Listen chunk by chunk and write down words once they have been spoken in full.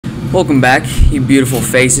Welcome back, you beautiful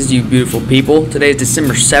faces, you beautiful people. Today is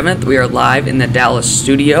December 7th. We are live in the Dallas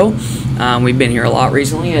studio. We've been here a lot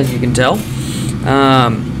recently, as you can tell.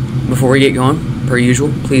 Before we get going, per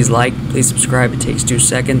usual, please like, please subscribe. It takes 2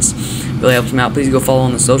 seconds. Really helps me out. Please go follow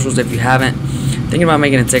on the socials if you haven't. Thinking about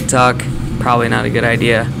making a TikTok. Probably not a good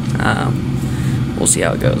idea. We'll see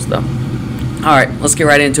how it goes, though. Alright, let's get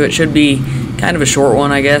right into it. Should be kind of a short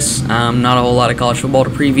one, I guess. Not a whole lot of college football to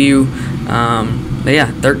preview. But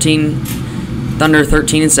yeah, Thunder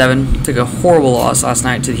 13-7. Took a horrible loss last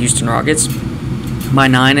night to the Houston Rockets by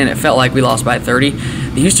 9, and it felt like we lost by 30.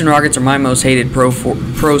 The Houston Rockets are my most hated pro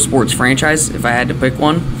sports franchise, if I had to pick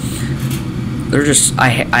one. They're just,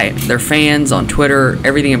 their fans on Twitter,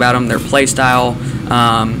 everything about them, their play style,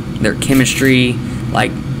 their chemistry,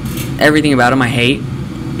 like everything about them I hate.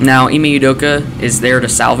 Now, Ime Udoka is there to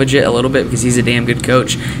salvage it a little bit because he's a damn good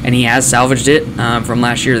coach, and he has salvaged it from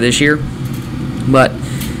last year to this year. But,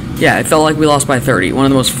 yeah, it felt like we lost by 30. One of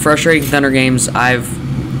the most frustrating Thunder games I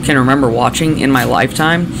can remember watching in my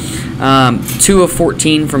lifetime. 2 of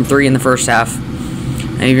 14 from 3 in the first half.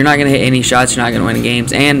 And if you're not going to hit any shots, you're not going to win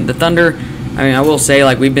games. And the Thunder, I mean, I will say,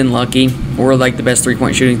 like, we've been lucky. We're, like, the best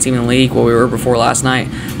three-point shooting team in the league, what we were before last night.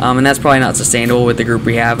 And that's probably not sustainable with the group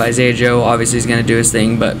we have. Isaiah Joe, obviously, is going to do his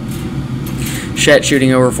thing, but Chet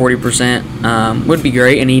shooting over 40% would be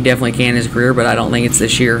great, and he definitely can in his career, but I don't think it's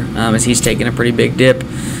this year, as he's taking a pretty big dip.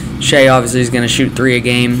 Shea obviously is going to shoot 3 a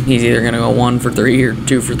game. He's either going to go 1 for 3 or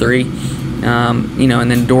 2 for 3.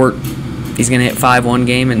 And then Dort, he's going to hit 5 one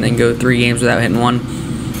game and then go 3 games without hitting 1.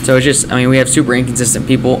 So it's just, I mean, we have super inconsistent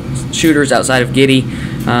shooters outside of Giddey.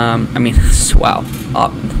 Wow.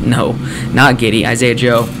 No, not Giddey, Isaiah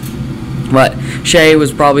Joe. But Shea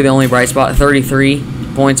was probably the only bright spot, 33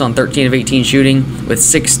 points on 13 of 18 shooting with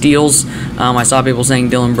 6 steals. I saw people saying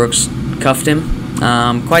Dylan Brooks cuffed him.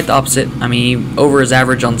 Quite the opposite. I mean, over his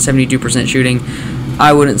average on 72% shooting,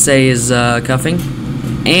 I wouldn't say is cuffing.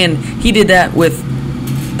 And he did that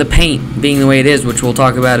with the paint being the way it is, which we'll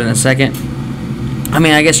talk about in a second. I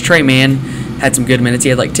mean, I guess Trey Mann had some good minutes. He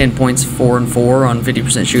had like 10 points, 4 and 4 on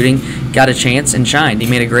 50% shooting. Got a chance and shined. He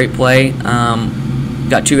made a great play.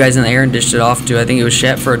 Got 2 guys in the air and dished it off to, I think it was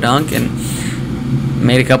Chet for a dunk, and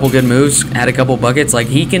made a couple good moves, had a couple buckets. Like,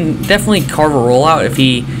 he can definitely carve a rollout if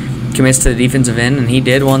he commits to the defensive end, and he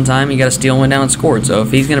did one time. He got a steal and went down and scored. So if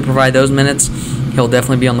he's going to provide those minutes, he'll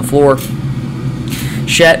definitely be on the floor.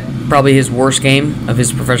 Chet, probably his worst game of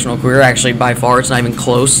his professional career. Actually, by far, it's not even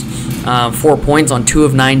close. 4 points on 2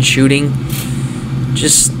 of 9 shooting.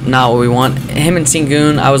 Just not what we want. Him and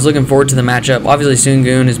Sengun, I was looking forward to the matchup. Obviously,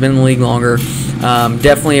 Sengun has been in the league longer.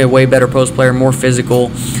 Definitely a way better post player, more physical.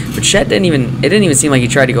 But Chet it didn't even seem like he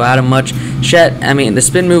tried to go at him much. Chet, I mean, the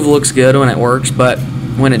spin move looks good when it works, but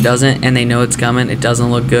when it doesn't and they know it's coming, it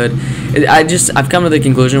doesn't look good. I've come to the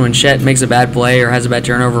conclusion when Chet makes a bad play or has a bad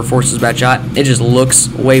turnover, forces a bad shot, it just looks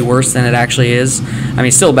way worse than it actually is. I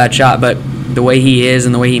mean, still a bad shot, but the way he is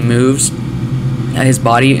and the way he moves, his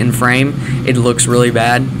body and frame, it looks really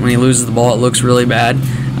bad. When he loses the ball, it looks really bad.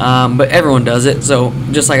 But everyone does it. So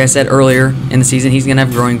just like I said earlier in the season, he's going to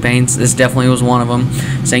have growing pains. This definitely was one of them.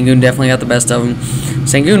 Sengun definitely got the best of him.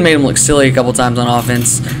 Sengun made him look silly a couple times on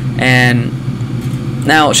offense. And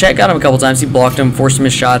now Shaq got him a couple times. He blocked him, forced him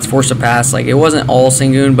his shots, forced a pass. Like, it wasn't all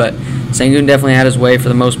Sengun, but Sengun definitely had his way for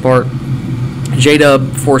the most part.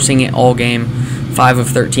 J-Dub forcing it all game. 5 of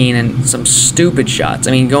 13 and some stupid shots.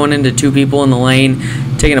 I mean, going into 2 people in the lane,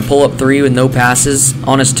 taking a pull-up 3 with no passes,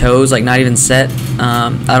 on his toes, like not even set.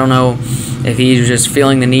 I don't know if he's just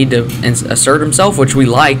feeling the need to assert himself, which we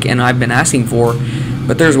like and I've been asking for,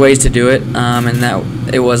 but there's ways to do it, and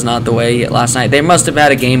that it was not the way last night. They must have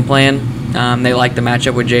had a game plan. They liked the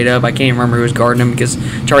matchup with J-Dub. I can't even remember who was guarding him because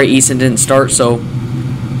Tari Eason didn't start, so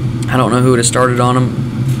I don't know who would have started on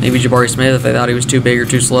him. Maybe Jabari Smith if they thought he was too big or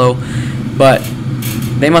too slow, but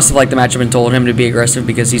they must have liked the matchup and told him to be aggressive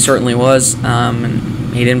because he certainly was,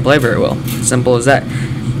 and he didn't play very well. Simple as that.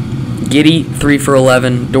 Giddey, 3 for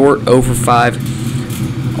 11. Dort, 0 for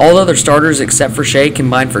 5. All other starters except for Shea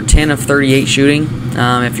combined for 10 of 38 shooting.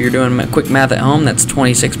 If you're doing quick math at home, that's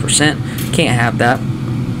 26%. Can't have that.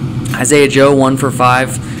 Isaiah Joe, 1 for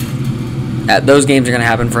 5. Those games are going to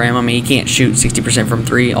happen for him. I mean, he can't shoot 60% from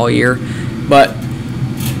 3 all year. But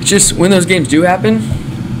just when those games do happen,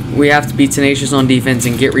 we have to be tenacious on defense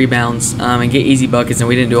and get rebounds and get easy buckets, and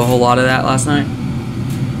we didn't do a whole lot of that last night.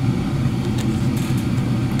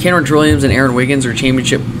 Kenrich Williams and Aaron Wiggins are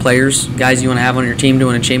championship players, guys you want to have on your team to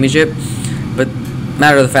win a championship. But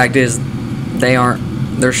matter of the fact is, they aren't.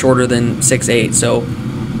 They're shorter than 6'8", so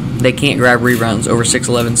they can't grab rebounds over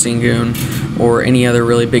 6'11" Sengun or any other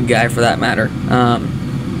really big guy for that matter.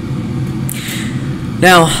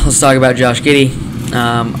 Now, let's talk about Josh Giddey.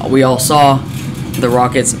 We all saw the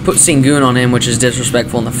Rockets put Sengun on him, which is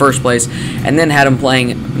disrespectful in the first place, and then had him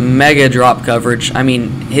playing mega drop coverage. I mean,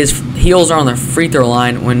 his heels are on the free throw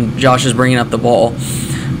line when Josh is bringing up the ball.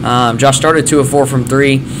 Josh started 2 of 4 from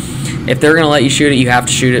 3. If they're going to let you shoot it, you have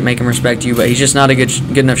to shoot it, make him respect you, but he's just not a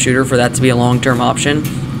good enough shooter for that to be a long-term option.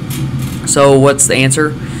 So what's the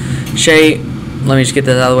answer? Shea, let me just get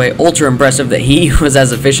that out of the way. Ultra impressive that he was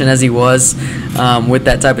as efficient as he was with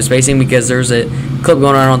that type of spacing, because there's a clip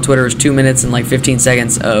going on Twitter. It's 2 minutes and like 15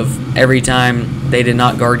 seconds of every time they did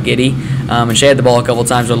not guard Giddey. And Shea had the ball a couple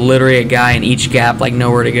times with literally a guy in each gap, like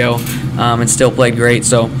nowhere to go, and still played great.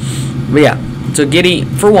 So, but yeah. So Giddey,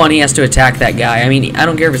 for one, he has to attack that guy. I mean, I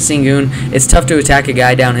don't care if it's Sengun. It's tough to attack a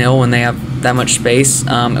guy downhill when they have that much space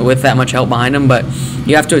with that much help behind him, but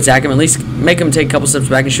you have to attack him, at least make him take a couple steps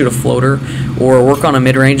back and shoot a floater, or work on a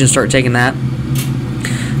mid-range and start taking that.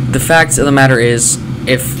 The fact of the matter is,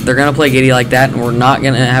 if they're going to play Giddey like that and we're not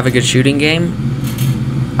going to have a good shooting game,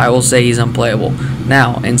 I will say he's unplayable.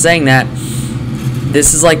 Now, in saying that,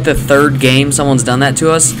 this is like the 3rd game someone's done that to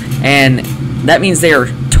us, and that means they are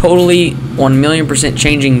totally 1,000,000%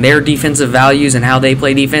 changing their defensive values and how they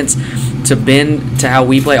play defense to bend to how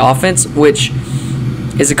we play offense, which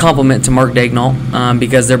is a compliment to Mark Daignault,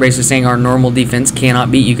 because they're basically saying our normal defense cannot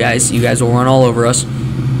beat you guys. You guys will run all over us.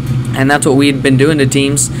 And that's what we'd been doing to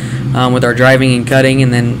teams with our driving and cutting,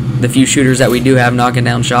 and then the few shooters that we do have knocking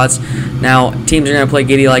down shots. Now, teams are going to play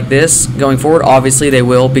Giddey like this going forward. Obviously, they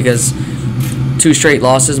will, because 2 straight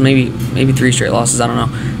losses, maybe 3 straight losses, I don't know,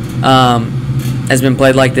 has been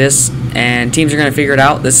played like this, and teams are going to figure it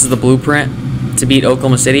out. This is the blueprint to beat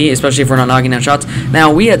Oklahoma City, especially if we're not knocking down shots.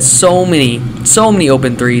 Now, we had so many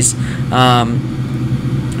open threes.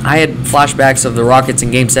 I had flashbacks of the Rockets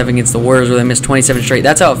in Game 7 against the Warriors where they missed 27 straight.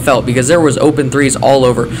 That's how it felt, because there was open threes all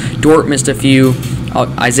over. Dort missed a few.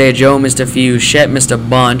 Isaiah Joe missed a few. Shet missed a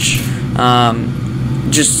bunch.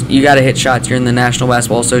 Just, you got to hit shots. You're in the National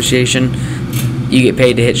Basketball Association. You get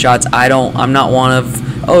paid to hit shots. I'm not one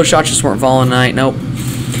of, oh, shots just weren't falling tonight. Nope.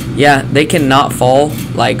 Yeah, they cannot fall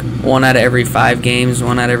like 1 out of every 5 games,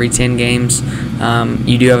 1 out of every 10 games.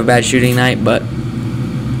 You do have a bad shooting night, but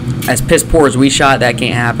as piss poor as we shot, that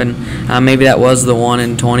can't happen. Maybe that was the 1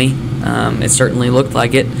 in 20. It certainly looked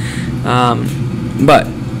like it. But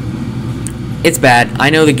it's bad. I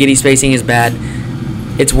know the Giddey spacing is bad.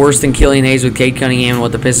 It's worse than Killian Hayes with Cade Cunningham and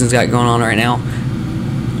what the Pistons got going on right now.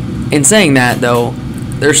 In saying that, though,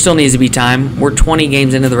 there still needs to be time. We're 20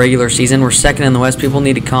 games into the regular season. We're 2nd in the West. People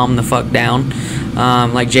need to calm the fuck down.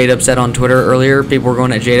 Like J-Dub said on Twitter earlier, people were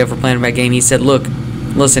going at J-Dub for playing a bad game. He said, look,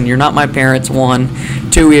 listen, you're not my parents, 1.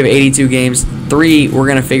 2, we have 82 games. 3, we're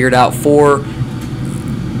going to figure it out. 4,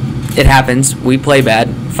 it happens. We play bad.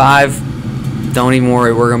 5, don't even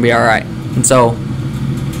worry. We're going to be all right. And so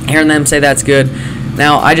hearing them say that's good.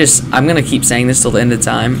 Now, I'm going to keep saying this till the end of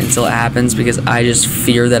time until it happens, because I just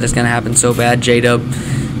fear that it's going to happen so bad. J-Dub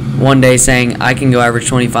one day saying I can go average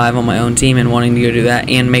 25 on my own team and wanting to go do that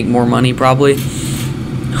and make more money probably.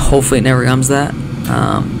 Hopefully it never comes to that,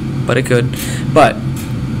 but it could. But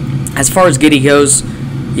as far as Giddey goes,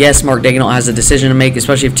 yes, Mark Daignault has a decision to make,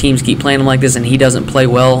 especially if teams keep playing him like this and he doesn't play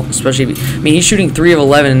well. Especially, he's shooting 3 of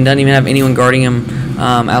 11 and doesn't even have anyone guarding him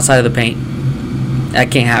outside of the paint. That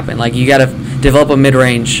can't happen. Like, you got to develop a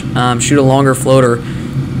mid-range, shoot a longer floater,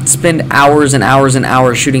 spend hours and hours and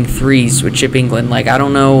hours shooting threes with Chip England. Like, I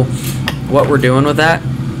don't know what we're doing with that.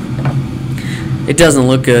 It doesn't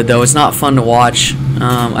look good, though. It's not fun to watch.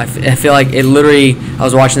 I feel like it literally, I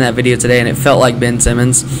was watching that video today, and it felt like Ben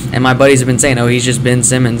Simmons. And my buddies have been saying, oh, he's just Ben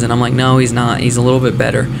Simmons. And I'm like, no, he's not. He's a little bit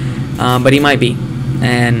better. But he might be.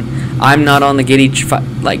 And I'm not on the Giddey,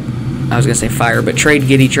 trade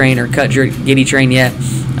Giddey train or cut Giddey train yet.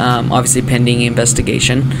 Obviously pending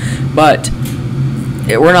investigation. But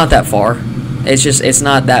we're not that far. It's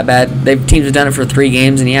not that bad. Teams have done it for 3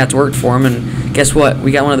 games, and yeah, it's worked for them. And guess what?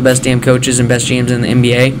 We got one of the best damn coaches and best GMs in the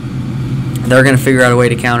NBA. They're going to figure out a way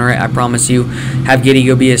to counter it, I promise you. Have Giddey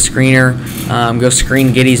go be a screener, go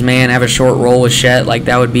screen Giddey's man, have a short roll with Shet. Like,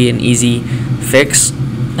 that would be an easy fix.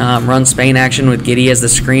 Run Spain action with Giddey as the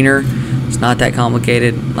screener. It's not that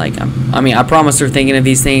complicated. Like, I promise they're thinking of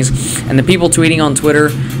these things. And the people tweeting on Twitter,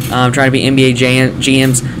 trying to be NBA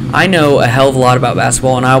GMs, I know a hell of a lot about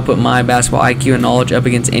basketball, and I'll put my basketball IQ and knowledge up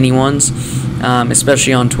against anyone's,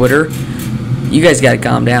 especially on Twitter. You guys got to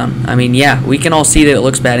calm down. I mean, yeah, we can all see that it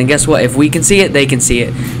looks bad. And guess what? If we can see it, they can see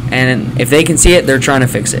it. And if they can see it, they're trying to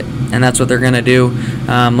fix it. And that's what they're going to do.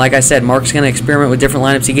 Like I said, Mark's going to experiment with different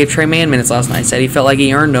lineups. He gave Trey Mann minutes last night. Said he felt like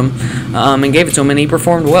he earned them and gave it to him, and he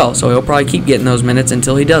performed well. So he'll probably keep getting those minutes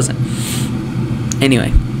until he doesn't.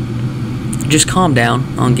 Anyway, just calm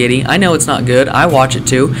down on Giddey. I know it's not good. I watch it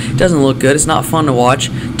too. It doesn't look good. It's not fun to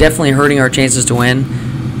watch. Definitely hurting our chances to win.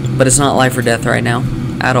 But it's not life or death right now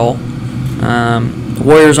at all.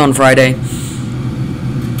 Warriors on Friday.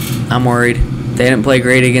 I'm worried. They didn't play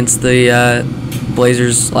great against the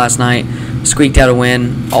Blazers last night. Squeaked out a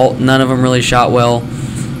win. None of them really shot well.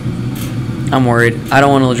 I'm worried. I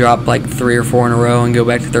don't want to drop like 3 or 4 in a row and go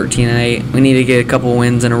back to 13-8. We need to get a couple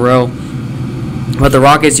wins in a row. But the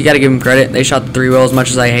Rockets, you got to give them credit. They shot the 3 well as much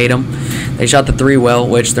as I hate them. They shot the 3 well,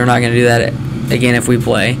 which they're not going to do that again if we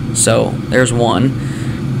play. So there's 1.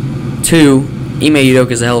 2, Ime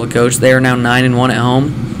Udoka is a hell of a coach. They are now 9-1 at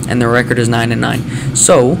home, and their record is 9-9.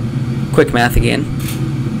 So, quick math again.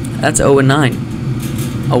 That's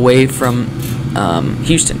 0-9 away from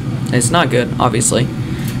Houston. It's not good, obviously.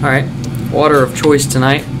 All right. Water of choice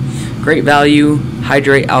tonight. Great value,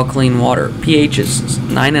 hydrate alkaline water. pH is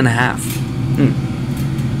 9.5.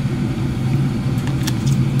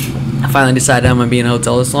 I finally decided I'm going to be in a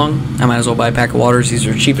hotel this long. I might as well buy a pack of waters. These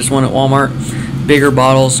are the cheapest one at Walmart. Bigger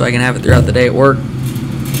bottles so I can have it throughout the day at work.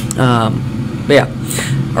 But yeah.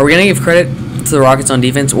 Are we going to give credit to the Rockets on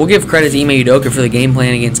defense? We'll give credit to Ime Udoka for the game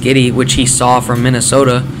plan against Giddey, which he saw from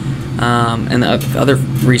Minnesota and the other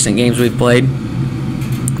recent games we've played.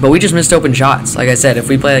 But we just missed open shots. Like I said, if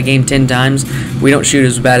we play that game 10 times, we don't shoot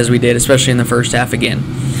as bad as we did, especially in the first half again.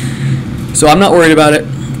 So I'm not worried about it.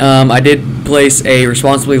 I did place a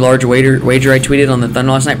responsibly large wager I tweeted on the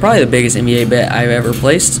Thunder last night. Probably the biggest NBA bet I've ever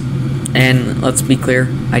placed. And let's be clear,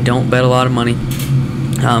 I don't bet a lot of money.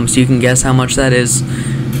 So you can guess how much that is.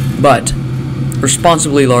 But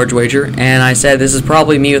responsibly large wager. And I said this is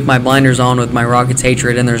probably me with my blinders on with my Rockets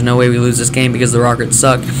hatred, and there's no way we lose this game because the Rockets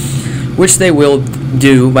suck. Which they will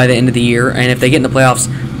do by the end of the year, and if they get in the playoffs,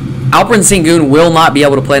 Alperen Sengun will not be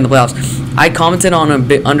able to play in the playoffs. I commented on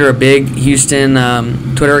under a big Houston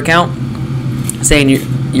Twitter account saying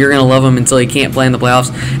you're going to love him until he can't play in the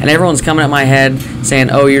playoffs, and everyone's coming at my head saying,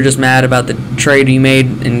 oh, you're just mad about the trade you made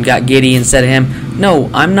and got Giddey instead of him. No,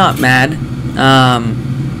 I'm not mad.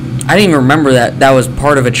 I didn't even remember that was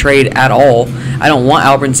part of a trade at all. I don't want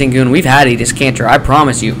Alperen Sengun. We've had Enes Kanter, I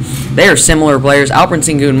promise you. They are similar players. Alperen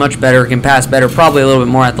Sengun much better, can pass better, probably a little bit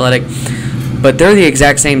more athletic. But they're the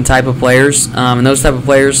exact same type of players. And those type of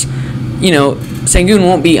players, you know, Sengun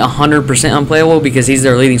won't be 100% unplayable because he's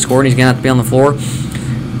their leading scorer and he's going to have to be on the floor.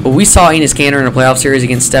 But we saw Enes Kanter in a playoff series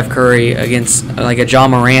against Steph Curry, against like a Ja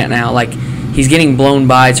Morant now. Like, he's getting blown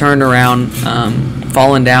by, turned around,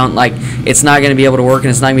 falling down. Like, it's not going to be able to work, and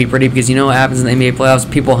it's not going to be pretty because you know what happens in the NBA playoffs?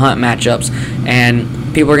 People hunt matchups,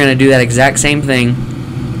 and people are going to do that exact same thing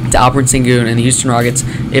to Alperen Sengun and the Houston Rockets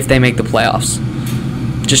if they make the playoffs.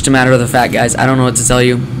 Just a matter of the fact, guys. I don't know what to tell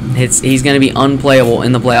you. He's going to be unplayable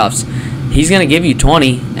in the playoffs. He's going to give you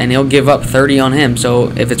 20, and he'll give up 30 on him.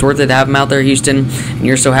 So if it's worth it to have him out there, Houston, and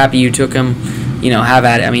you're so happy you took him, you know, have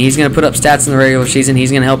at it. I mean, he's going to put up stats in the regular season.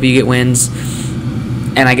 He's going to help you get wins.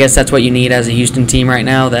 And I guess that's what you need as a Houston team right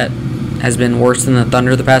now that has been worse than the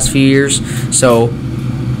Thunder the past few years. So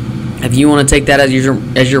if you want to take that as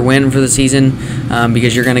your win for the season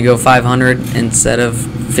because you're going to go 500 instead of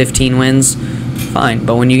 15 wins, fine.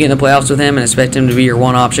 But when you get in the playoffs with him and expect him to be your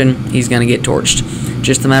one option, he's going to get torched.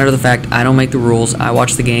 Just a matter of the fact, I don't make the rules. I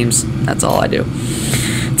watch the games. That's all I do.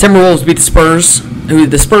 Timberwolves beat the Spurs, who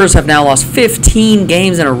the Spurs have now lost 15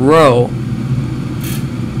 games in a row.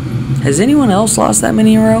 Has anyone else lost that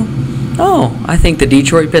many in a row? Oh, I think the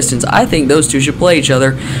Detroit Pistons. I think those two should play each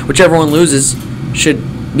other. Whichever one loses should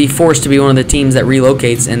be forced to be one of the teams that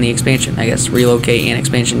relocates in the expansion. I guess relocate and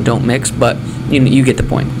expansion don't mix, but you get the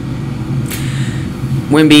point.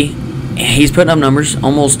 Wemby, he's putting up numbers,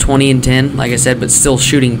 almost 20 and 10, like I said, but still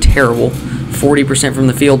shooting terrible. 40% from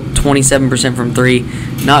the field, 27% from three.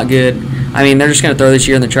 Not good. I mean, they're just going to throw this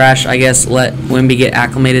year in the trash, I guess, let Wemby get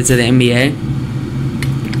acclimated to the NBA.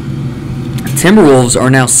 Timberwolves are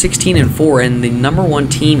now 16-4 and the number one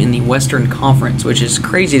team in the Western Conference, which is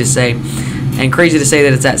crazy to say. And crazy to say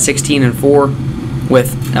that it's at 16-4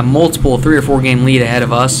 with a multiple 3 or 4 game lead ahead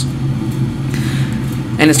of us.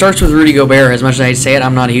 And it starts with Rudy Gobert. As much as I hate to say it,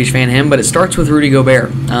 I'm not a huge fan of him, but it starts with Rudy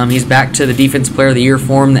Gobert. He's back to the Defensive Player of the Year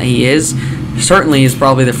form that he is. Certainly is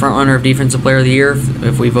probably the front runner of Defensive Player of the Year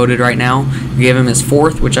if we voted right now. We give him his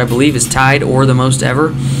 4th, which I believe is tied or the most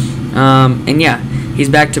ever. And yeah, he's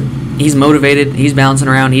back to... He's motivated. He's bouncing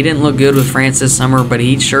around. He didn't look good with France this summer, but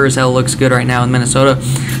he sure as hell looks good right now in Minnesota.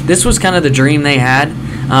 This was kind of the dream they had,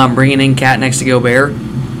 bringing in Cat next to Gobert,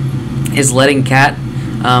 is letting Cat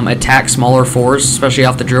attack smaller fours, especially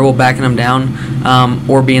off the dribble, backing them down,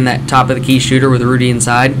 or being that top of the key shooter with Rudy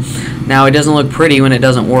inside. Now, it doesn't look pretty when it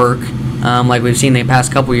doesn't work, like we've seen the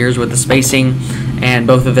past couple years with the spacing and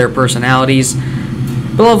both of their personalities.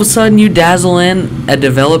 But all of a sudden, you dazzle in a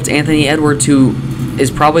developed Anthony Edwards, who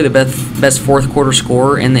is probably the best fourth quarter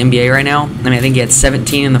scorer in the NBA right now. I mean, I think he had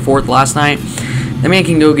 17 in the fourth last night. The man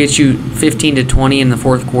can go get you 15 to 20 in the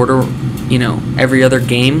fourth quarter, every other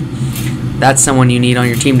game. That's someone you need on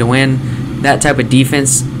your team to win. That type of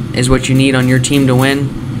defense is what you need on your team to win.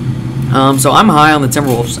 So I'm high on the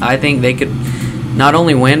Timberwolves. I think they could not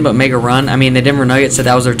only win, but make a run. I mean, the Denver Nuggets said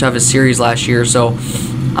that was their toughest series last year, so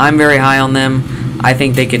I'm very high on them. I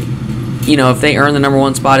think they could, if they earn the number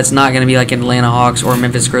 1 spot, it's not going to be like Atlanta Hawks or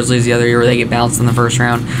Memphis Grizzlies the other year where they get bounced in the first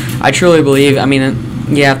round. I truly believe,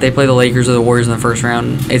 if they play the Lakers or the Warriors in the first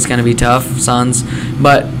round, it's going to be tough, Suns,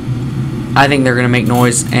 but I think they're going to make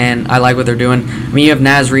noise, and I like what they're doing. You have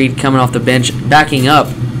Naz Reid coming off the bench, backing up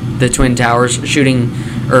the Twin Towers,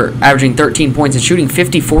 averaging 13 points and shooting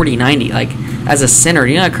 50, 40, 90, as a center.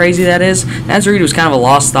 You know how crazy that is? Naz Reid was kind of a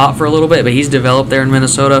lost thought for a little bit, but he's developed there in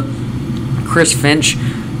Minnesota. Chris Finch,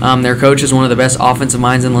 their coach, is one of the best offensive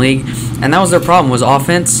minds in the league, and that was their problem, was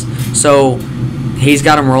offense. So he's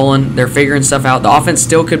got them rolling. They're figuring stuff out. The offense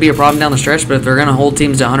still could be a problem down the stretch, but if they're going to hold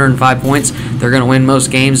teams to 105 points, they're going to win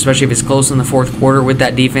most games, especially if it's close in the fourth quarter with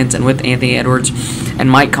that defense and with Anthony Edwards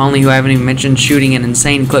and Mike Conley, who I haven't even mentioned, shooting an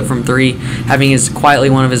insane clip from 3, having quietly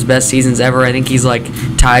one of his best seasons ever. I think he's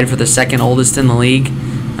tied for the second oldest in the league,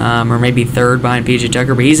 or maybe third behind PJ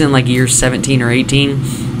Tucker, but he's in year 17 or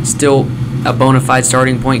 18, still a bona fide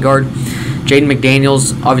starting point guard. Jaden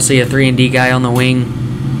McDaniels, obviously a 3-and-D guy on the wing.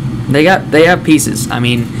 They have pieces.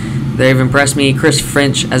 They've impressed me. Chris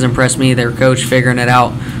Finch has impressed me. Their coach figuring it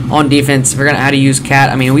out on defense. Figuring out how to use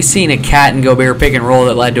Cat. We've seen a Cat and Gobert pick and roll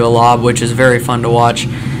that led to a lob, which is very fun to watch.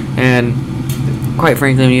 And quite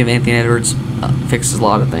frankly, when you have Anthony Edwards, fixes a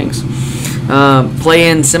lot of things.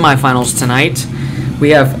 Play-in semifinals tonight.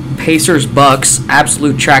 We have Pacers Bucks,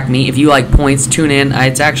 absolute track meet. If you like points, tune in.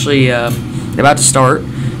 It's actually about to start.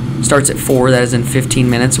 Starts at 4. That is in 15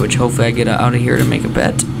 minutes, which hopefully I get out of here to make a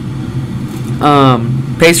bet.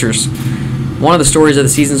 Pacers, one of the stories of the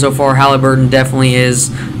season so far. Halliburton definitely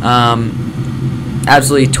is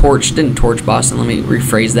absolutely didn't torch Boston, let me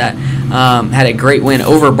rephrase that. Had a great win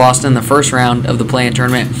over Boston in the first round of the play-in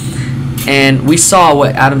tournament, and we saw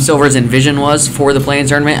what Adam Silver's envision was for the play-in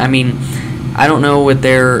tournament. I don't know what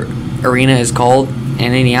their arena is called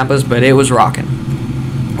in Indianapolis, but it was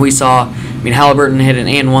rocking. We saw, Halliburton hit an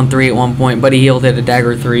and 1-3 at one point, Buddy Hield hit a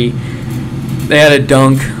dagger 3. They had a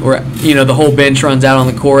dunk where, the whole bench runs out on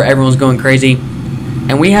the court, everyone's going crazy.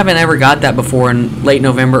 And we haven't ever got that before in late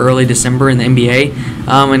November, early December in the NBA.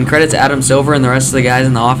 And credit to Adam Silver and the rest of the guys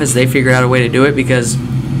in the office, they figured out a way to do it because,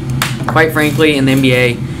 quite frankly, in the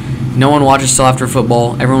NBA, no one watches till after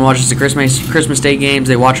football. Everyone watches the Christmas Day games.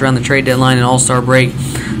 They watch around the trade deadline and All-Star break.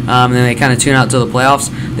 And then they kind of tune out till the playoffs.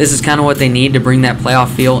 This is kind of what they need to bring that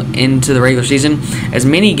playoff feel into the regular season. As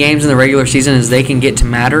many games in the regular season as they can get to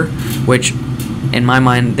matter, which in my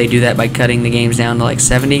mind they do that by cutting the games down to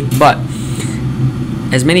 70. But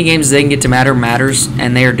as many games as they can get to matters,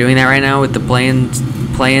 and they are doing that right now with the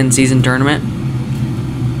play-in season tournament.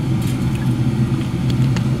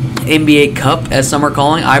 NBA Cup, as some are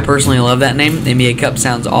calling. I personally love that name. NBA Cup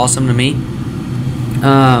sounds awesome to me.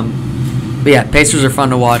 But yeah, Pacers are fun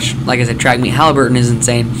to watch. Like I said, track meet. Halliburton is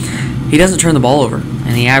insane. He doesn't turn the ball over,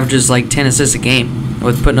 and he averages 10 assists a game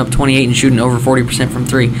with putting up 28 and shooting over 40% from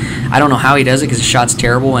 3. I don't know how he does it because his shot's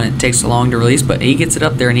terrible and it takes so long to release, but he gets it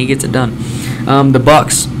up there and he gets it done. The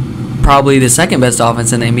Bucks, probably the second best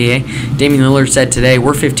offense in the NBA. Damian Lillard said today,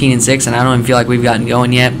 we're 15-6, and I don't even feel like we've gotten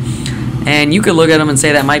going yet. And you could look at him and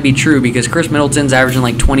say that might be true because Chris Middleton's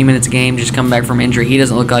averaging 20 minutes a game, just coming back from injury. He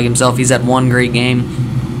doesn't look like himself. He's had one great game.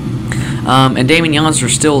 And Damian Giannis are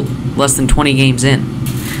still less than 20 games in.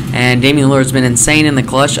 And Damian Lillard's been insane in the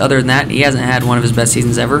clutch. Other than that, he hasn't had one of his best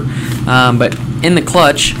seasons ever. But in the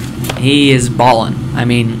clutch, he is balling.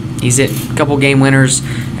 He's hit a couple game winners.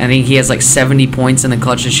 I think he has 70 points in the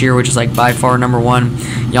clutch this year, which is by far number one.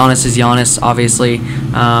 Giannis is Giannis, obviously.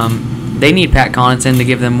 They need Pat Connaughton to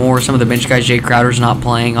give them more. Some of the bench guys, Jay Crowder's not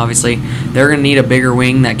playing, obviously. They're going to need a bigger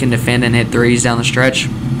wing that can defend and hit threes down the stretch,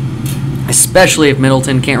 especially if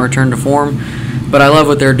Middleton can't return to form. But I love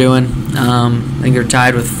what they're doing. I think they're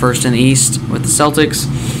tied with first in the East with the Celtics.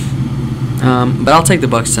 But I'll take the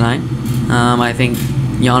Bucks tonight. I think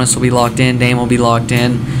Giannis will be locked in. Dame will be locked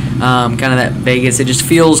in. Kind of that Vegas. It just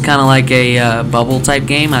feels kind of like a bubble type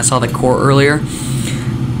game. I saw the court earlier,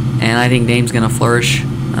 and I think Dame's going to flourish.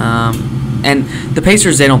 And the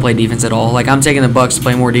Pacers, they don't play defense at all. I'm taking the Bucks to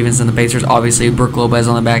play more defense than the Pacers. Obviously, Brook Lopez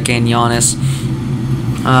on the back end, Giannis.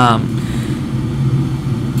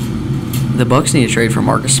 The Bucks need to trade for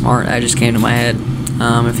Marcus Smart. That just came to my head.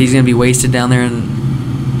 if he's going to be wasted down there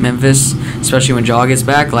in Memphis, especially when Jaw gets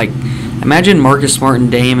back. Like, imagine Marcus Smart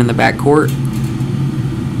and Dame in the backcourt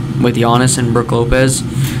with Giannis and Brook Lopez.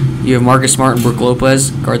 You have Marcus Smart and Brook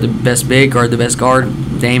Lopez, guard the best big, guard the best guard.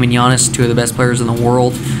 Dame and Giannis, two of the best players in the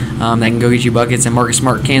world that can go get you buckets. And Marcus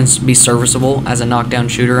Smart can be serviceable as a knockdown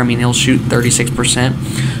shooter. I mean, he'll shoot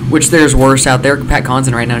 36%, which there's worse out there. Pat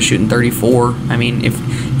Connaughton right now is shooting 34. I mean, if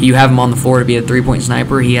you have him on the floor to be a three-point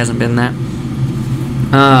sniper, he hasn't been that.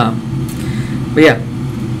 But yeah,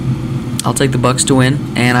 I'll take the Bucks to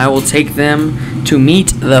win, and I will take them to meet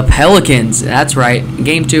the Pelicans. That's right.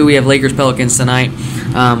 Game 2, we have Lakers-Pelicans tonight.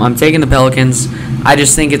 I'm taking the Pelicans. I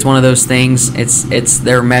just think it's one of those things.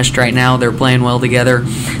 They're meshed right now. They're playing well together.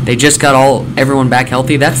 They just got everyone back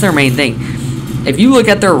healthy. That's their main thing. If you look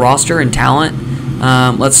at their roster and talent,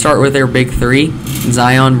 let's start with their big three: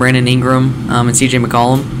 Zion, Brandon Ingram, and CJ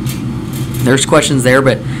McCollum. There's questions there,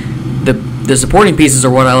 but the supporting pieces are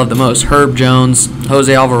what I love the most. Herb Jones,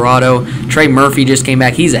 Jose Alvarado, Trey Murphy just came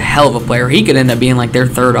back. He's a hell of a player. He could end up being like their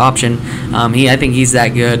third option. I think he's that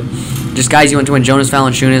good. Just guys you want to win. Jonas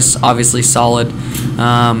Valanciunas, obviously solid.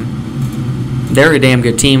 They're a damn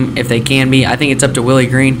good team if they can be. I think it's up to Willie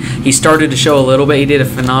Green. He started to show a little bit. He did a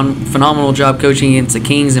phenomenal job coaching against the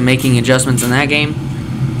Kings and making adjustments in that game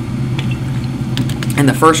in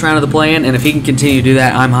the first round of the play-in. And if he can continue to do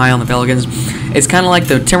that, I'm high on the Pelicans. It's kind of like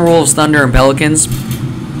the Timberwolves, Thunder, and Pelicans.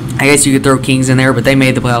 I guess you could throw Kings in there, but they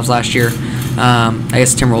made the playoffs last year. I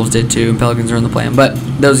guess Timberwolves did too, and Pelicans are in the play-in. But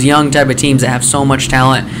those young type of teams that have so much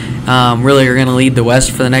talent really are going to lead the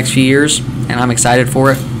West for the next few years, and I'm excited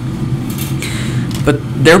for it. But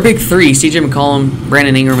their big three, CJ McCollum,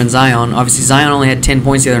 Brandon Ingram, and Zion. Obviously, Zion only had 10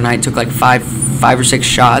 points the other night, took like five or six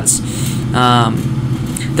shots.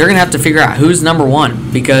 They're going to have to figure out who's number one,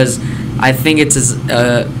 because I think it's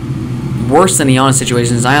worse than the Giannis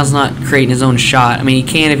situation. Zion's not creating his own shot. I mean, he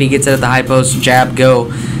can if he gets it at the high post, jab, go.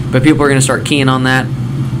 But people are going to start keying on that.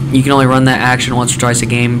 You can only run that action once or twice a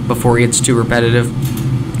game before it gets too repetitive.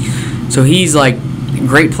 So he's like a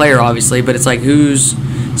great player, obviously, but it's like, who's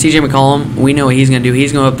CJ McCollum? We know what he's going to do.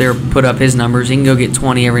 He's going to go up there, put up his numbers. He can go get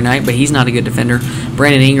 20 every night, but he's not a good defender.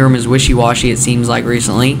 Brandon Ingram is wishy-washy, it seems like,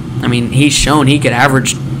 recently. I mean, he's shown he could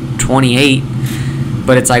average 28,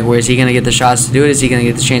 but it's like, where is he going to get the shots to do it? Is he going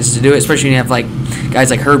to get the chances to do it? Especially when you have like guys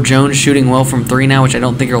like Herb Jones shooting well from three now, which I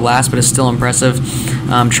don't think will last, but is still impressive.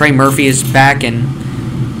 Trey Murphy is back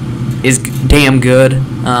and is damn good.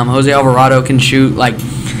 Jose Alvarado can shoot. Like,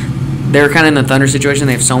 they're kind of in the Thunder situation.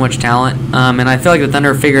 They have so much talent, and I feel like the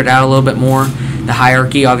Thunder figured it out a little bit more. The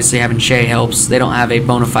hierarchy, obviously, having Shea helps. They don't have a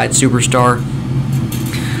bona fide superstar,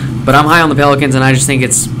 but I'm high on the Pelicans, and I just think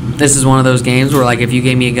this is one of those games where, like, if you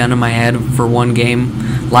gave me a gun to my head for one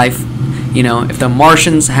game, life, you know, if the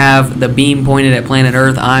Martians have the beam pointed at planet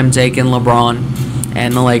Earth, I'm taking LeBron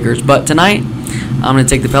and the Lakers. But tonight, I'm going to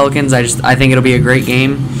take the Pelicans. I think it'll be a great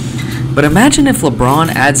game. But imagine if LeBron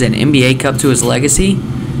adds an NBA Cup to his legacy.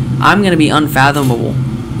 I'm going to be unfathomable.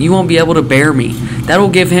 You won't be able to bear me. That will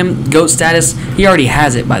give him GOAT status. He already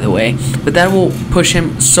has it, by the way. But that will push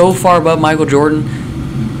him so far above Michael Jordan,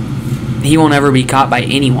 he won't ever be caught by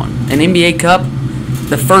anyone. An NBA Cup,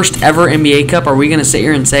 the first ever NBA Cup, are we going to sit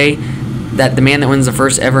here and say that the man that wins the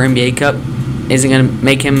first ever NBA Cup isn't going to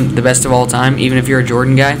make him the best of all time, even if you're a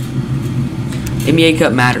Jordan guy? NBA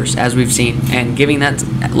Cup matters, as we've seen, and giving that to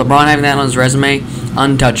LeBron, having that on his resume,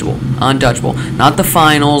 untouchable. Not the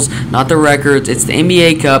finals, not the records. It's the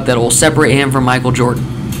NBA Cup that will separate him from Michael Jordan.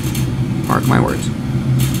 Mark my words.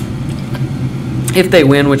 If they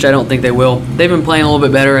win, which I don't think they will, they've been playing a little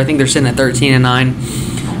bit better. I think they're sitting at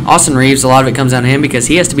 13-9. Austin Reeves, a lot of it comes down to him because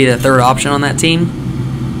he has to be the third option on that team,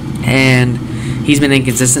 and he's been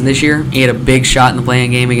inconsistent this year. He had a big shot in the play-in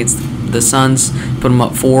game against the Suns, put him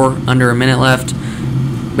up 4 under a minute left,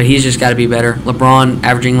 but he's just got to be better. LeBron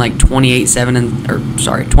averaging like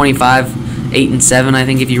 25, 8 and 7, I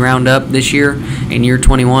think, if you round up this year. In year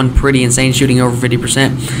 21, pretty insane, shooting over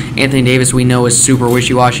 50%. Anthony Davis, we know, is super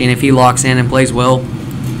wishy-washy, and if he locks in and plays well,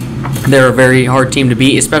 they're a very hard team to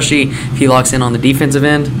beat, especially if he locks in on the defensive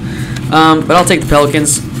end. But I'll take the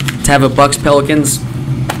Pelicans to have a Bucks-Pelicans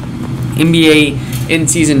NBA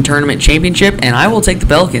in-season tournament championship, and I will take the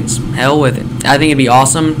Pelicans. Hell with it. I think it'd be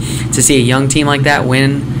awesome to see a young team like that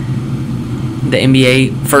win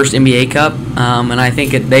the first NBA Cup, and I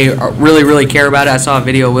think they really, really care about it. I saw a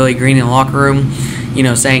video of Willie Green in the locker room,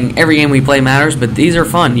 saying every game we play matters, but these are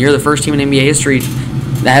fun. You're the first team in NBA history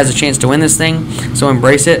that has a chance to win this thing, so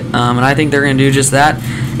embrace it, and I think they're going to do just that.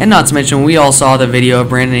 And not to mention, we all saw the video of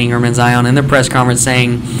Brandon Ingram and Zion in their press conference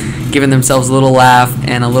giving themselves a little laugh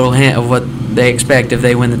and a little hint of what they expect if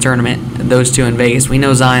they win the tournament. Those two in Vegas. We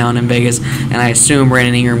know Zion in Vegas, and I assume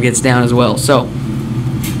Brandon Ingram gets down as well. So,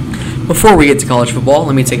 before we get to college football,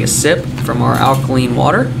 let me take a sip from our alkaline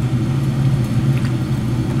water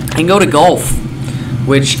and go to golf,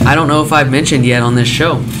 which I don't know if I've mentioned yet on this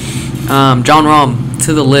show. Jon Rahm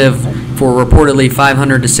to the LIV for reportedly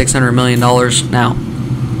 $500 to $600 million. Now,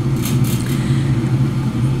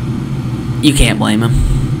 you can't blame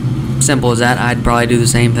him. Simple as that. I'd probably do the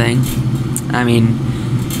same thing. I mean,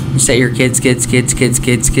 set your kids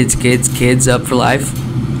up for life.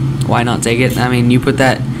 Why not take it? I mean, you put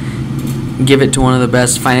that, give it to one of the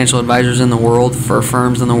best financial advisors in the world for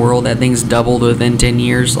firms in the world. That thing's doubled within 10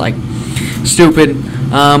 years. Like, stupid.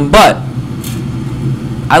 But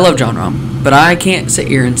I love Jon Rahm, but I can't sit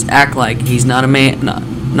here and act like he's not a man,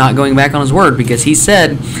 not going back on his word, because he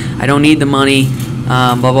said, I don't need the money,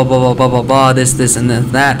 blah, blah, blah, blah, blah, blah, blah, this, and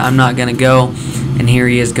that. I'm not going to go. And here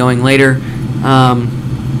he is going later.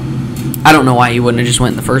 I don't know why he wouldn't have just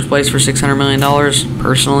went in the first place for $600 million,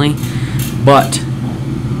 personally. But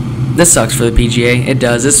this sucks for the PGA. It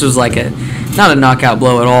does. This was like not a knockout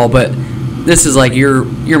blow at all, but this is like your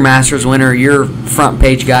Masters winner, your front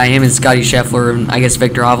page guy, him and Scottie Scheffler, and I guess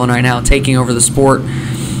Victor Hovland right now, taking over the sport,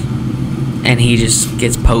 and he just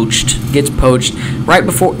gets poached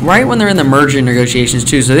right when they're in the merger negotiations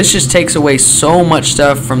too. So this just takes away so much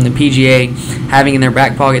stuff from the PGA having in their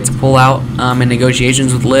back pocket to pull out in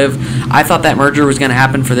negotiations with LIV. I thought that merger was going to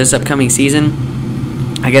happen for this upcoming season.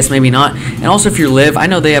 I guess maybe not. And also, if you're LIV, I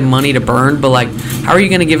know they have money to burn, but like, how are you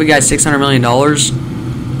going to give a guy $600 million?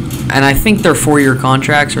 And I think they're 4-year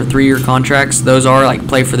contracts or 3-year contracts. Those are like,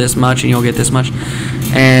 play for this much and you'll get this much.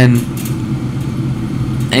 And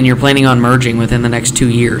you're planning on merging within the next 2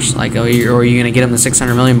 years. Like, or are you going to get them the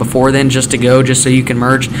 $600 million before then just so you can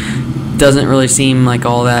merge? Doesn't really seem like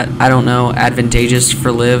all that, I don't know, advantageous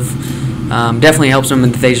for LIV. Definitely helps them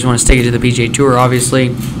if they just want to stick it to the PGA Tour,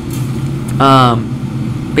 obviously.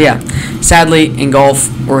 But yeah, sadly, in golf,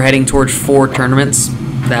 we're heading towards 4 tournaments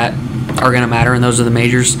that are going to matter, and those are the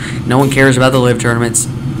majors. No one cares about the LIV tournaments.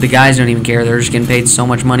 The guys don't even care. They're just getting paid so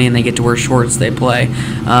much money, and they get to wear shorts. They play.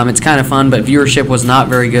 It's kind of fun, but viewership was not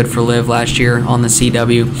very good for LIV last year on the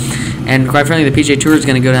CW. And quite frankly, the PGA Tour is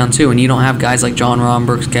going to go down too, and you don't have guys like Jon Rahm,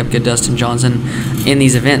 Brooks Koepka, Dustin Johnson in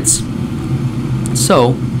these events.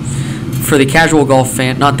 So, for the casual golf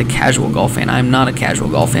fan, not the casual golf fan, I'm not a casual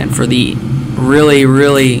golf fan, for the really,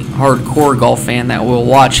 really hardcore golf fan that will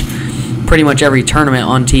watch pretty much every tournament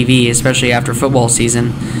on TV, especially after football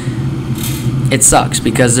season, it sucks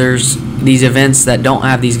because there's these events that don't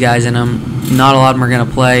have these guys in them. Not a lot of them are going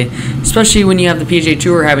to play, especially when you have the PGA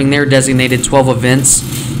Tour having their designated 12 events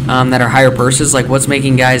that are higher purses. Like, what's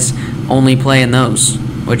making guys only play in those,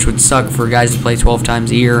 which would suck for guys to play 12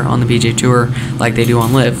 times a year on the PGA Tour like they do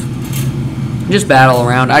on LIV. Just battle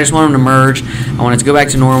around. I just want them to merge. I want it to go back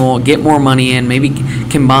to normal, get more money in, maybe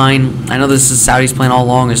combine. I know this is Saudi's plan all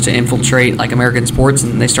along, is to infiltrate like American sports,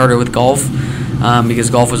 and they started with golf because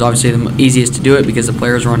golf was obviously the easiest to do it because the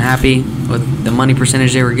players were unhappy with the money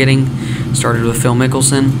percentage they were getting. Started with Phil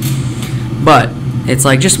Mickelson. But it's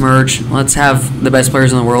like, just merge. Let's have the best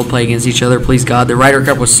players in the world play against each other, please God. The Ryder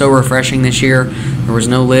Cup was so refreshing this year. There was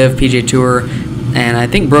no LIV, PGA Tour, and I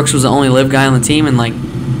think Brooks was the only LIV guy on the team, and like,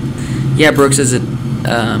 yeah, Brooks is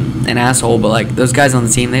an asshole, but like, those guys on the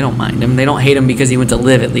team, they don't mind him. They don't hate him because he went to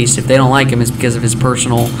LIV, at least. If they don't like him, it's because of his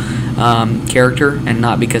personal character and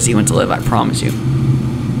not because he went to LIV, I promise you.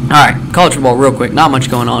 Alright, college football real quick. Not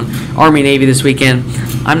much going on. Army-Navy this weekend.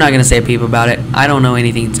 I'm not going to say a peep about it. I don't know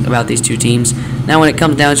anything about these two teams. Now, when it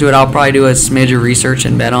comes down to it, I'll probably do a smidge of research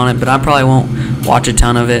and bet on it, but I probably won't watch a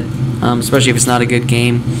ton of it, especially if it's not a good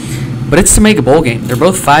game. But it's to make a bowl game. They're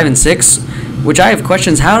both 5-6. Which I have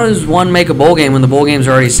questions. How does one make a bowl game when the bowl game's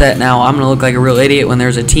already set? Now, I'm going to look like a real idiot when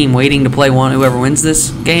there's a team waiting to play whoever wins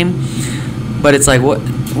this game. But it's like,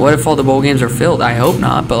 what if all the bowl games are filled? I hope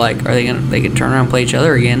not. But like, are they could turn around and play each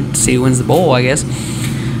other again to see who wins the bowl, I guess.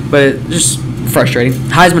 But it's just frustrating.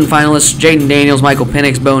 Heisman finalists: Jaden Daniels, Michael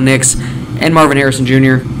Penix, Bo Nix, and Marvin Harrison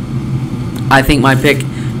Jr. I think my pick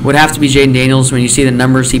would have to be Jaden Daniels. When you see the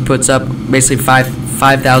numbers he puts up, basically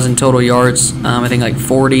 5,000 total yards, I think like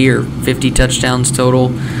 40 or 50 touchdowns total.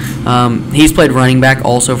 He's played running back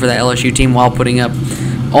also for that LSU team while putting up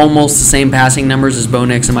almost the same passing numbers as Bo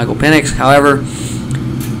Nix and Michael Penix. However,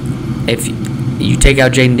 if you take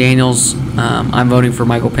out Jaden Daniels, I'm voting for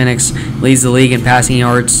Michael Penix. Leads the league in passing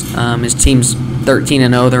yards. His team's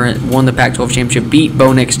 13-0. They won the Pac-12 championship, beat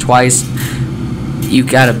Bo Nix twice.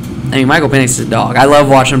 Michael Penix is a dog. I love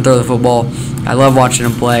watching him throw the football. I love watching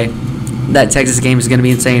him play. That Texas game is going to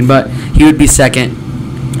be insane, but he would be second.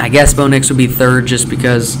 I guess Bo Nix would be third just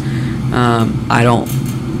because I don't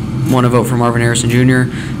want to vote for Marvin Harrison Jr.,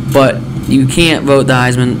 but you can't vote the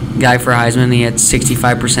Heisman guy for Heisman. He had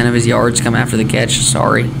 65% of his yards come after the catch.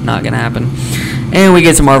 Sorry, not going to happen. And we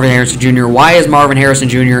get to Marvin Harrison Jr. Why is Marvin Harrison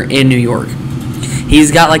Jr. in New York?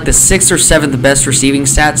 He's got like the 6th or 7th best receiving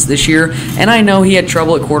stats this year, and I know he had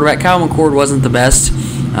trouble at quarterback. Kyle McCord wasn't the best.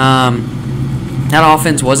 That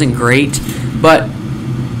offense wasn't great, but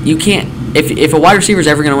you can't. If a wide receiver is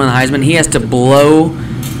ever going to win the Heisman, he has to blow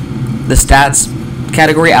the stats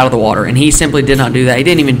category out of the water, and he simply did not do that. He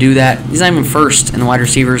didn't even do that. He's not even first in the wide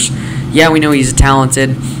receivers. Yeah, we know he's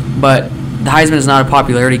talented, but the Heisman is not a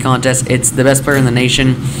popularity contest. It's the best player in the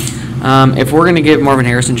nation. If we're going to give Marvin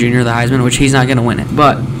Harrison Jr. the Heisman, which he's not going to win it,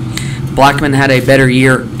 but Blackman had a better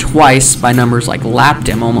year twice by numbers, like lapped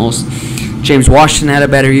him almost. James Washington had a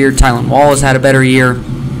better year. Tylan Wallace had a better year.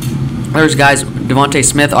 There's guys, Devontae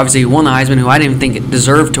Smith, obviously won the Heisman, who I didn't even think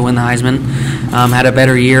deserved to win the Heisman, had a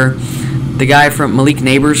better year. The guy from Malik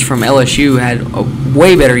Neighbors from LSU had a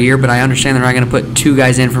way better year, but I understand they're not going to put 2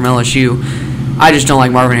 guys in from LSU. I just don't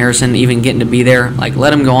like Marvin Harrison even getting to be there. Like,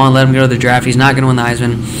 let him go on, let him go to the draft. He's not going to win the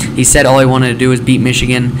Heisman. He said all he wanted to do was beat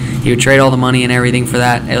Michigan. He would trade all the money and everything for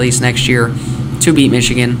that, at least next year, to beat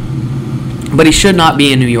Michigan. But he should not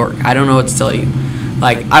be in New York. I don't know what to tell you.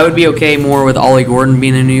 Like, I would be okay more with Ollie Gordon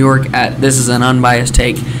being in New York. This is an unbiased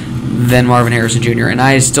take than Marvin Harrison Jr. And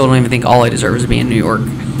I still don't even think Ollie deserves to be in New York.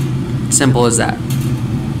 Simple as that.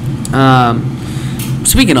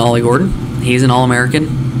 Speaking of Ollie Gordon, he's an All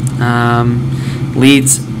American.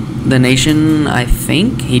 Leads the nation, I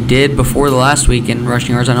think. He did before the last week in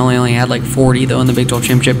rushing yards. I know he only had like 40, though, in the Big 12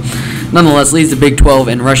 championship. Nonetheless, leads the Big 12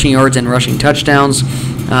 in rushing yards and rushing touchdowns.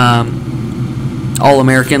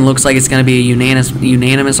 All-American. Looks like it's going to be a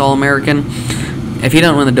unanimous All-American. If he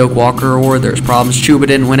doesn't win the Doak Walker Award, there's problems. Chuba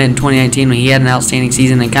didn't win it in 2019 when he had an outstanding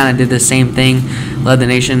season and kind of did the same thing, led the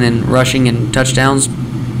nation in rushing and touchdowns.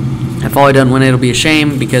 If Ollie doesn't win it, it'll be a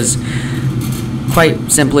shame because,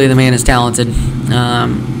 quite simply, the man is talented.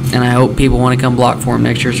 And I hope people want to come block for him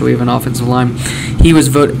next year so we have an offensive line. He was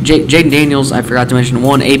voted. Jaden Daniels, I forgot to mention,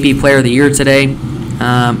 won AP Player of the Year today.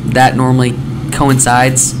 That normally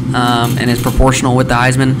coincides and is proportional with the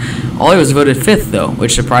Heisman. Ollie was voted 5th, though,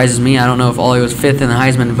 which surprises me. I don't know if Ollie was 5th in the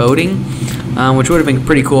Heisman voting, which would have been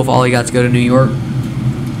pretty cool if Ollie got to go to New York.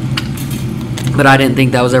 But I didn't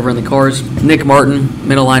think that was ever in the cards. Nick Martin,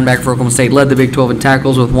 middle linebacker for Oklahoma State, led the Big 12 in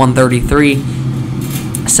tackles with 133.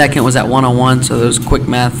 Second was at 101, so those quick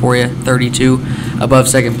math for you, 32 above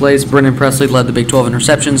second place. Brendan Presley led the Big 12 in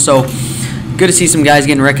receptions, so good to see some guys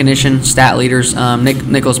getting recognition, stat leaders.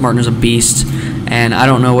 Nicholas Martin is a beast, and I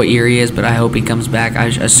don't know what year he is, but I hope he comes back. I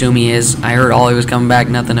assume he is. I heard Ollie was coming back,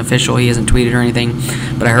 nothing official. He hasn't tweeted or anything,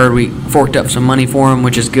 but I heard we forked up some money for him,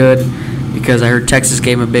 which is good because I heard Texas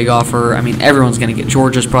gave him a big offer. I mean, everyone's going to get.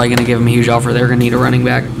 Georgia's probably going to give him a huge offer. They're going to need a running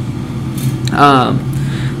back.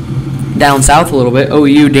 Down south a little bit,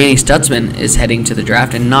 OU Danny Stutsman is heading to the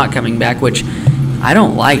draft and not coming back, which I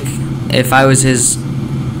don't like. If I was his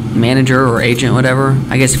manager or agent, whatever,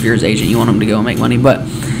 I guess if you're his agent, you want him to go and make money, but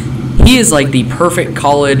he is like the perfect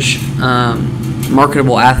college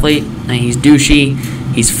marketable athlete. And he's douchey,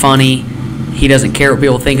 he's funny, he doesn't care what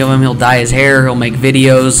people think of him, he'll dye his hair, he'll make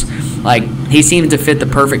videos. Like, he seems to fit the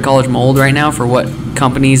perfect college mold right now for what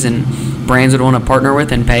companies and brands would want to partner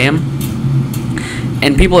with and pay him.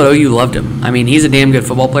 And people at OU loved him. I mean, he's a damn good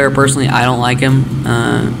football player. Personally, I don't like him.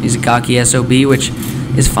 He's a cocky SOB, which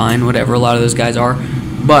is fine, whatever. A lot of those guys are.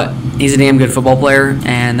 But he's a damn good football player,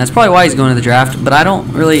 and that's probably why he's going to the draft. But I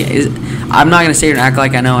don't really I'm not going to sit here and act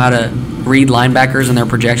like I know how to read linebackers and their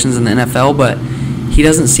projections in the NFL, but he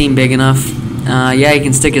doesn't seem big enough. Yeah, he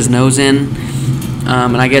can stick his nose in,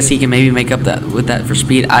 and I guess he can maybe make up with that for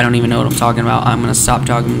speed. I don't even know what I'm talking about. I'm going to stop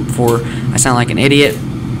talking before I sound like an idiot.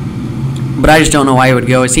 But I just don't know why he would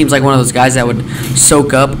go. It seems like one of those guys that would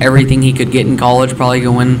soak up everything he could get in college, probably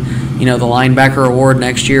go win, the linebacker award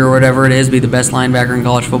next year or whatever it is, be the best linebacker in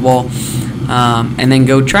college football, and then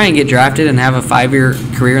go try and get drafted and have a 5-year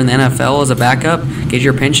career in the NFL as a backup, get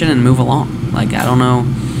your pension, and move along. Like, I don't know.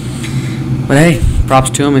 But, hey, props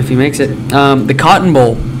to him if he makes it. The Cotton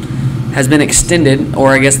Bowl has been extended, or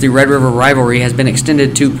I guess the Red River rivalry has been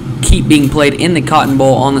extended to keep being played in the Cotton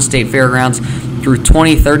Bowl on the state fairgrounds through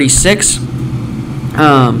 2036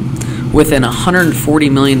 with an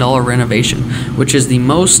 $140 million renovation, which is the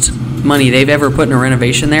most money they've ever put in a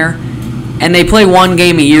renovation there. And they play one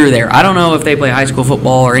game a year there. I don't know if they play high school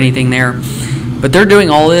football or anything there, but they're doing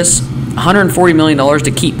all this, $140 million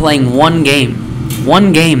to keep playing one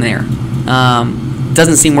game there.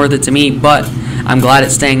 Doesn't seem worth it to me, but I'm glad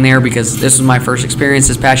it's staying there because this was my first experience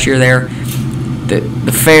this past year there.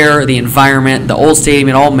 the fair, the environment, the old stadium,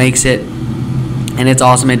 it all makes it, and it's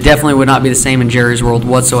awesome. It definitely would not be the same in Jerry's World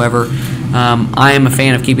whatsoever. I am a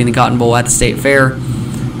fan of keeping the Cotton Bowl at the State Fair,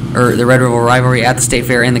 or the Red River rivalry at the State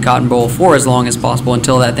Fair and the Cotton Bowl for as long as possible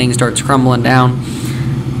until that thing starts crumbling down.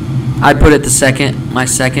 I'd put it my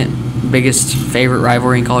second biggest favorite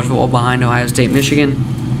rivalry in college football behind Ohio State, Michigan.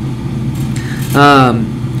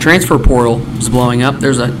 Transfer portal is blowing up.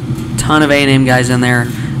 There's a ton of A&M guys in there.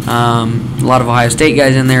 A lot of Ohio State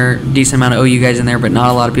guys in there. Decent amount of OU guys in there, but not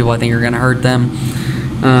a lot of people I think are going to hurt them.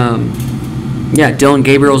 Yeah, Dylan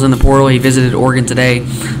Gabriel's in the portal. He visited Oregon today.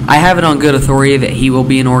 I have it on good authority that he will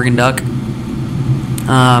be an Oregon Duck.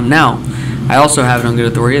 Now, I also have it on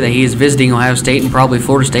good authority that he is visiting Ohio State and probably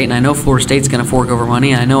Florida State, and I know Florida State's going to fork over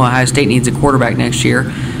money. I know Ohio State needs a quarterback next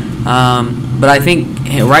year. But I think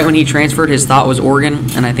right when he transferred, his thought was Oregon,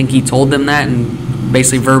 and I think he told them that and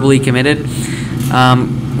basically verbally committed.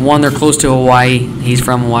 One, they're close to Hawaii. He's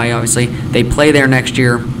from Hawaii, obviously. They play there next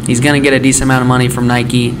year. He's going to get a decent amount of money from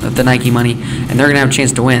Nike, the Nike money, and they're going to have a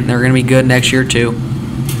chance to win. They're going to be good next year, too.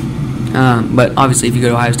 But obviously, if you go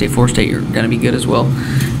to Ohio State, Florida State, you're going to be good as well.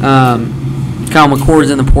 Kyle McCord's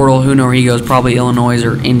in the portal. Who knows where he goes? Probably Illinois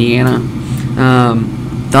or Indiana.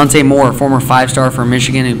 Dante Moore, former 5-star from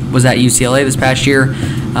Michigan, who was at UCLA this past year.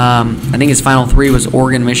 I think his final 3 was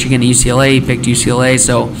Oregon, Michigan, UCLA. He picked UCLA,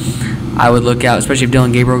 so I would look out, especially if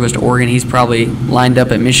Dylan Gabriel goes to Oregon. He's probably lined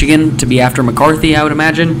up at Michigan to be after McCarthy, I would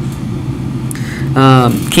imagine.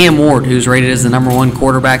 Cam Ward, who's rated as the #1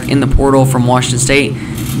 quarterback in the portal from Washington State.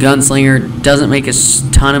 Gunslinger, doesn't make a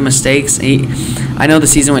ton of mistakes. I know the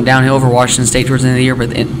season went downhill for Washington State towards the end of the year,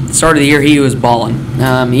 but at the start of the year, he was balling.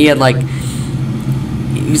 He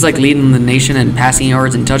was leading the nation in passing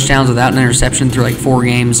yards and touchdowns without an interception through 4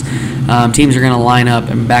 games. Teams are going to line up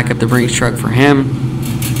and back up the Brinks truck for him.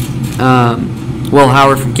 Will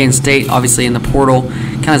Howard from Kansas State, obviously in the portal.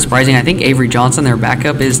 Kind of surprising. I think Avery Johnson, their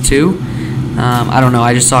backup, is too. I don't know.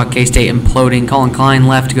 I just saw K-State imploding. Colin Klein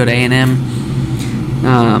left to go to A&M.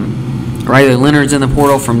 Riley Leonard's in the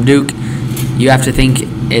portal from Duke. You have to think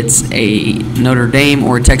it's a Notre Dame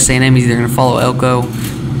or Texas A&M. He's either going to follow Elko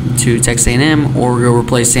to Texas A&M or go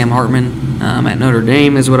replace Sam Hartman at Notre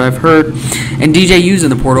Dame is what I've heard. And DJU's in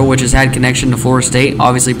the portal, which has had connection to Florida State.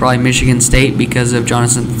 Obviously probably Michigan State because of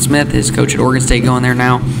Jonathan Smith, his coach at Oregon State, going there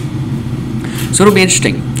now. So it'll be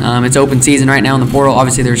interesting. It's open season right now in the portal.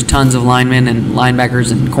 Obviously there's tons of linemen and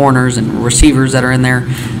linebackers and corners and receivers that are in there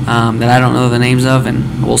that I don't know the names of,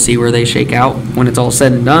 and we'll see where they shake out when it's all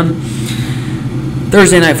said and done.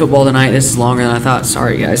 Thursday night football tonight. This is longer than I thought.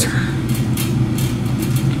 Sorry, guys.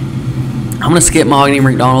 I'm going to skip Mahogany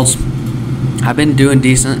McDonald's. I've been doing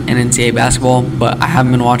decent in NCAA basketball, but I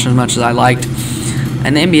haven't been watching as much as I liked.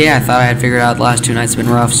 And the NBA, I thought I had figured out the last 2 nights have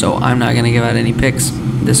been rough, so I'm not going to give out any picks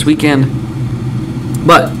this weekend.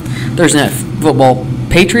 But Thursday night football,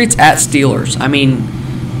 Patriots at Steelers. I mean,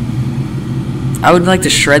 I would like to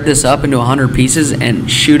shred this up into 100 pieces and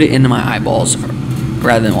shoot it into my eyeballs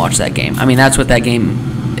rather than watch that game. I mean, that's what that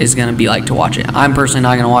game is going to be like to watch it. I'm personally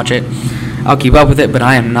not going to watch it. I'll keep up with it, but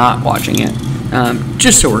I am not watching it.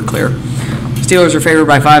 Just so we're clear. Steelers are favored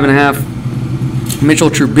by 5.5. Mitchell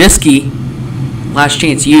Trubisky, last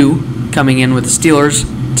chance you, coming in with the Steelers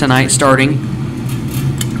tonight, starting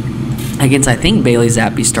against, I think, Bailey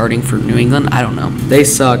Zappi starting for New England. I don't know. They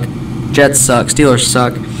suck. Jets suck. Steelers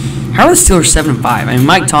suck. How are the Steelers 7-5? I mean,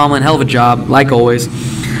 Mike Tomlin, hell of a job, like always.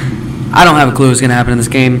 I don't have a clue what's going to happen in this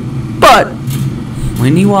game, but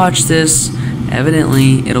when you watch this,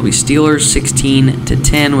 evidently it'll be Steelers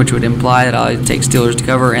 16-10, which would imply that I'll take Steelers to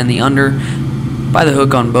cover and the under by the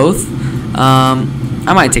hook on both.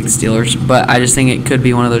 I might take the Steelers, but I just think it could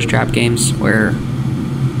be one of those trap games where,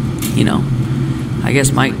 you know, I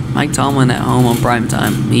guess Mike Tomlin at home on prime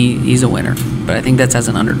time, he's a winner. But I think that's as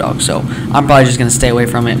an underdog. So I'm probably just going to stay away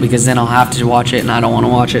from it because then I'll have to watch it, and I don't want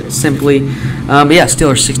to watch it simply. But yeah,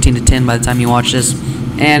 Steelers 16-10 by the time you watch this.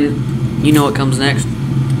 And you know what comes next.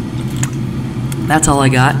 That's all I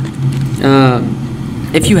got.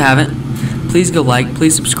 If you haven't, please go like,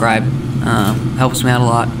 please subscribe. Helps me out a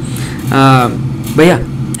lot. But yeah,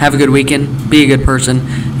 have a good weekend. Be a good person.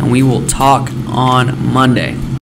 And we will talk on Monday.